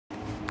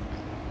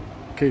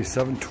Okay,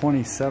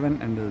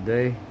 7:27, end of the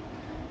day.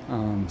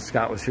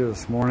 Scott was here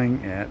this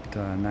morning at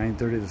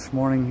 9:30 this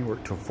morning. He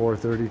worked till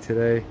 4:30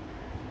 today.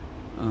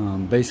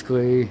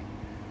 Basically,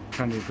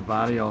 trying to get the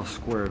body all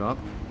squared up.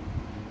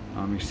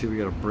 You see we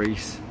got a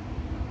brace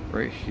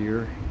right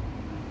here,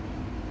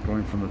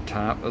 going from the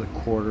top of the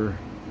quarter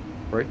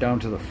right down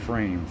to the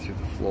frame through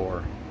the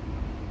floor.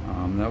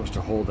 That was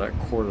to hold that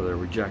quarter there.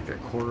 We jacked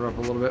that quarter up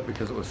a little bit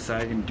because it was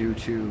sagging due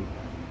to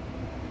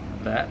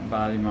that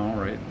body mount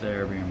right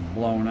there being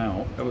blown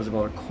out. It was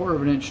about 1/4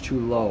 of an inch too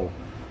low.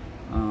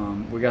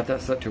 We got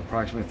that set to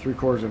approximately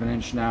 3/4 of an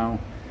inch now,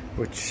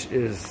 which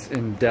is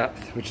in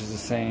depth, which is the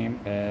same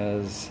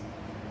as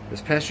this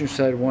passenger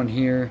side one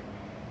here,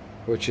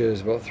 which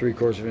is about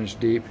 3/4 of an inch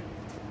deep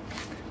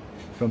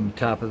from the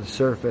top of the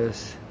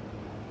surface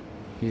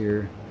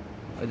here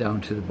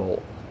down to the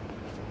bolt,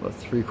 about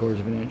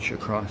 3/4 of an inch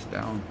across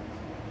down.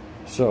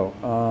 So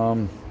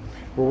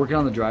we're working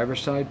on the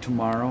driver's side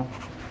tomorrow.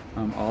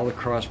 All the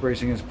cross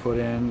bracing is put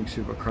in. You can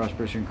see we've got cross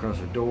bracing across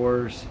the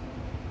doors,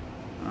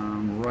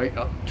 right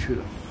up to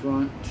the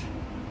front,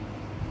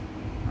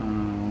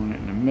 one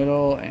in the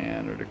middle,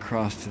 and right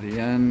across to the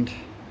end.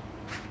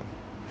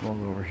 Roll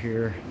it over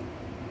here,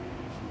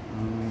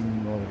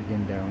 roll it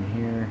again down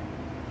here,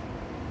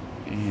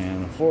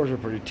 and the floors are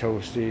pretty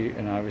toasty,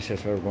 and obviously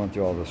that's why we're going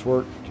through all this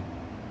work to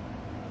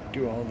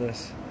do all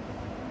this.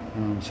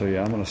 So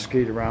yeah, I'm going to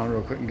skate around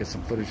real quick and get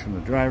some footage from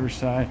the driver's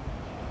side.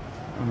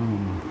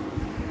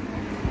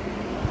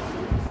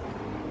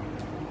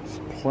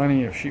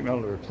 Plenty of sheet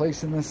metal to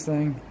replace in this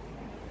thing.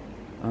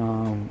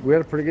 We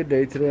had a pretty good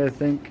day today, I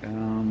think.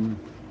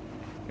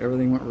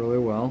 Everything went really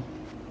well.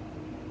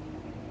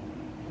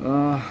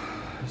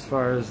 As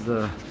far as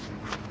the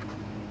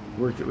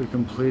work that we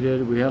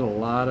completed, we had a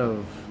lot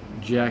of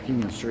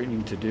jacking and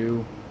straightening to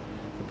do.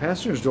 The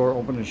passenger's door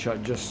opened and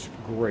shut just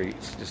great,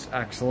 just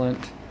excellent.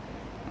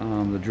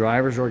 The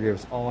driver's door gave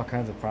us all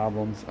kinds of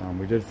problems.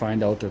 We did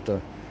find out that the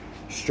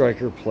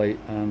striker plate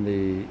on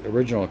the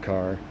original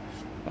car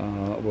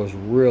was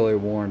really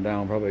worn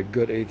down, probably a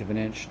good 1/8 of an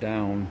inch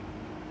down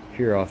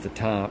here off the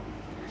top.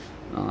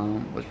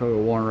 It's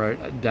probably worn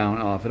right down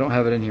off. I don't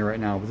have it in here right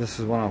now, but this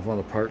is one off one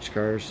of the parts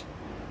cars,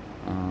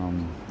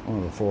 one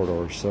of the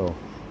 4-doors. So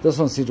this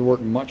one seems to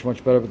work much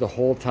better, but the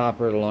whole top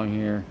right along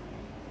here,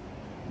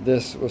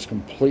 this was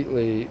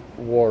completely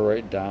wore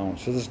right down.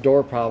 So this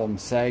door problem,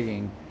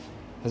 sagging,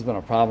 has been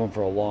a problem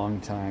for a long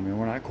time, and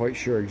we're not quite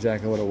sure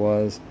exactly what it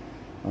was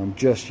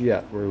just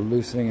yet. We're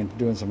loosening and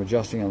doing some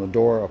adjusting on the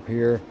door up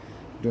here,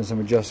 doing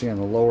some adjusting on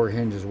the lower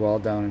hinge as well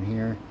down in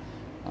here.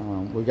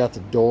 We got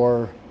the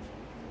door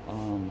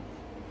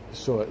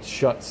so it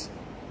shuts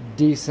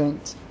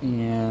decent,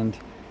 and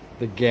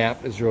the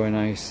gap is really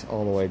nice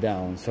all the way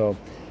down. So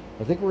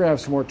I think we're gonna have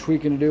some more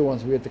tweaking to do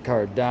once we get the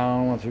car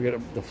down, once we get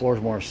the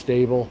floors more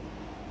stable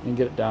and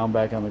get it down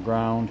back on the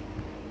ground.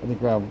 I think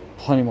we're gonna have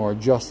plenty more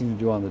adjusting to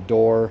do on the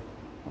door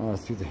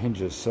through the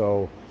hinges.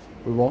 So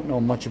we won't know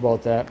much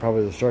about that.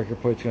 Probably the striker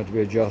plate's gonna have to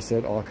be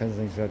adjusted. All kinds of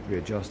things have to be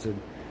adjusted.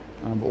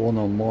 But we'll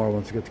know more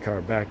once we get the car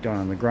back down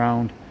on the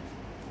ground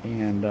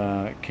and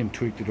can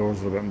tweak the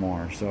doors a little bit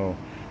more. So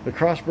the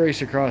cross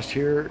brace across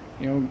here,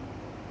 you know,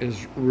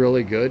 is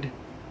really good.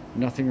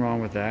 Nothing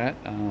wrong with that.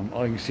 You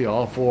can see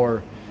all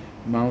 4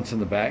 mounts in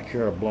the back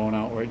here are blown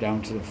out right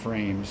down to the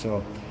frame.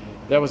 So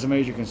that was a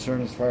major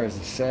concern as far as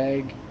the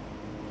sag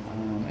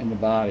and the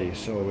body.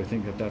 So we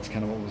think that that's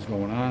kind of what was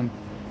going on.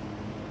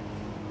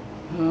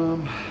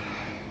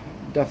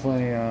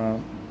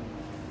 Definitely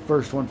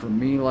first one for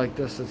me like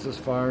this that's this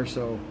far,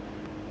 so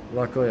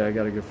luckily I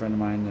got a good friend of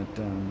mine that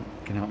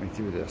can help me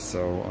through this.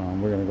 So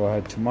we're going to go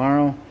ahead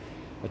tomorrow,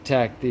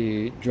 attack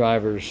the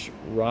driver's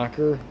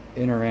rocker,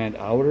 inner and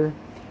outer,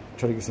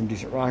 try to get some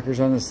decent rockers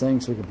on this thing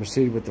so we can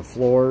proceed with the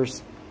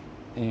floors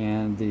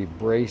and the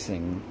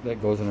bracing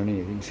that goes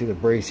underneath. You can see the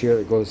brace here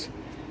that goes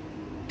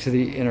to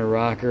the inner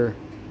rocker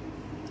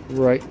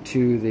right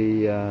to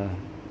the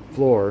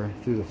floor,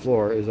 through the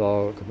floor, is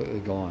all completely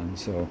gone.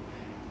 So,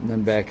 and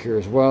then back here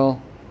as well,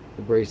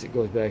 the brace that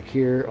goes back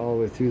here all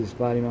the way through this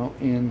body mount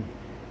in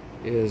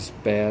is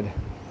bad.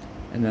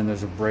 And then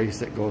there's a brace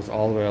that goes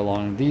all the way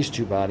along these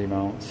 2 body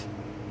mounts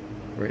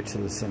right to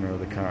the center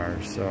of the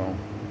car. So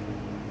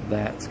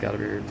that's got to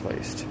be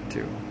replaced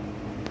too.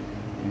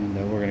 And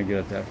we're going to get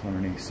at that from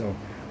underneath. So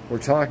we're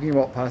talking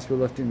about possibly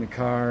lifting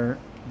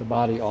the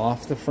body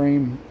off the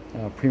frame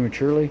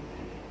prematurely.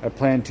 I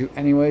planned to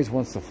anyways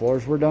once the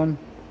floors were done.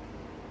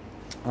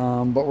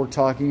 But we're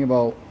talking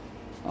about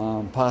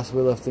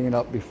possibly lifting it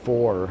up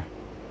before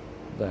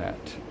that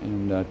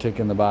and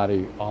taking the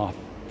body off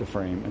the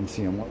frame and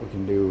seeing what we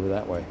can do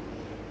that way.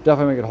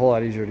 Definitely make it a whole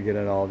lot easier to get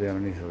it all the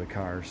underneath of the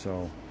car.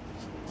 So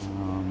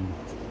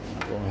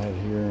I'll go ahead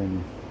here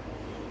and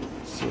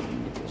see if we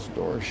can get this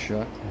door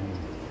shut and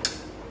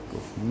go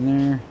from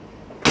there.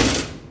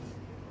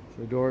 So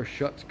the door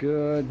shuts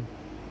good.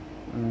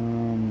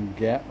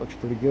 Gap looks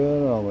pretty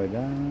good all the way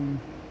down.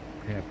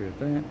 Happy with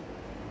that.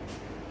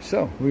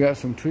 So we got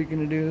some tweaking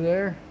to do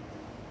there.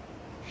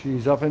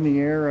 She's up in the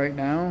air right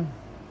now.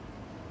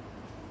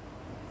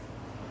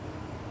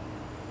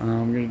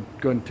 I'm going to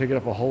go ahead and take it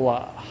up a whole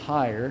lot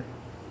higher,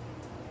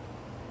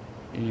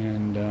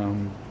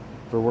 and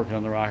we're working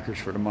on the rockers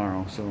for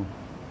tomorrow. So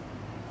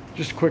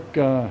just a quick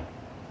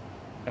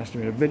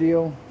estimated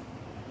video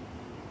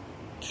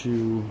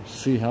to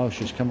see how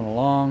she's coming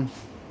along.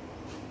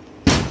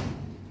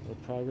 The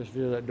progress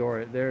video. That door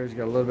right there has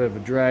got a little bit of a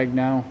drag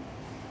now.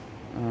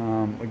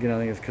 Again, I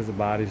think it's because the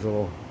body's a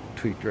little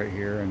tweaked right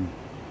here, and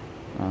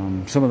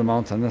some of the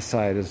mounts on this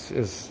side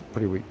is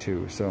pretty weak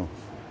too. So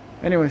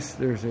anyways,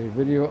 there's a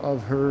video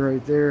of her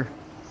right there.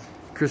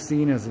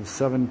 Christine, as of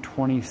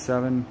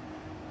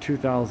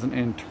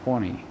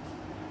 7/27/2020.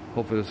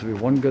 Hopefully this will be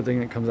one good thing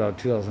that comes out of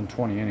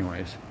 2020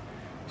 anyways.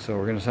 So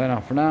we're going to sign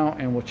off for now,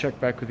 and we'll check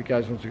back with you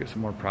guys once we get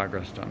some more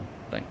progress done.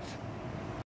 Thanks.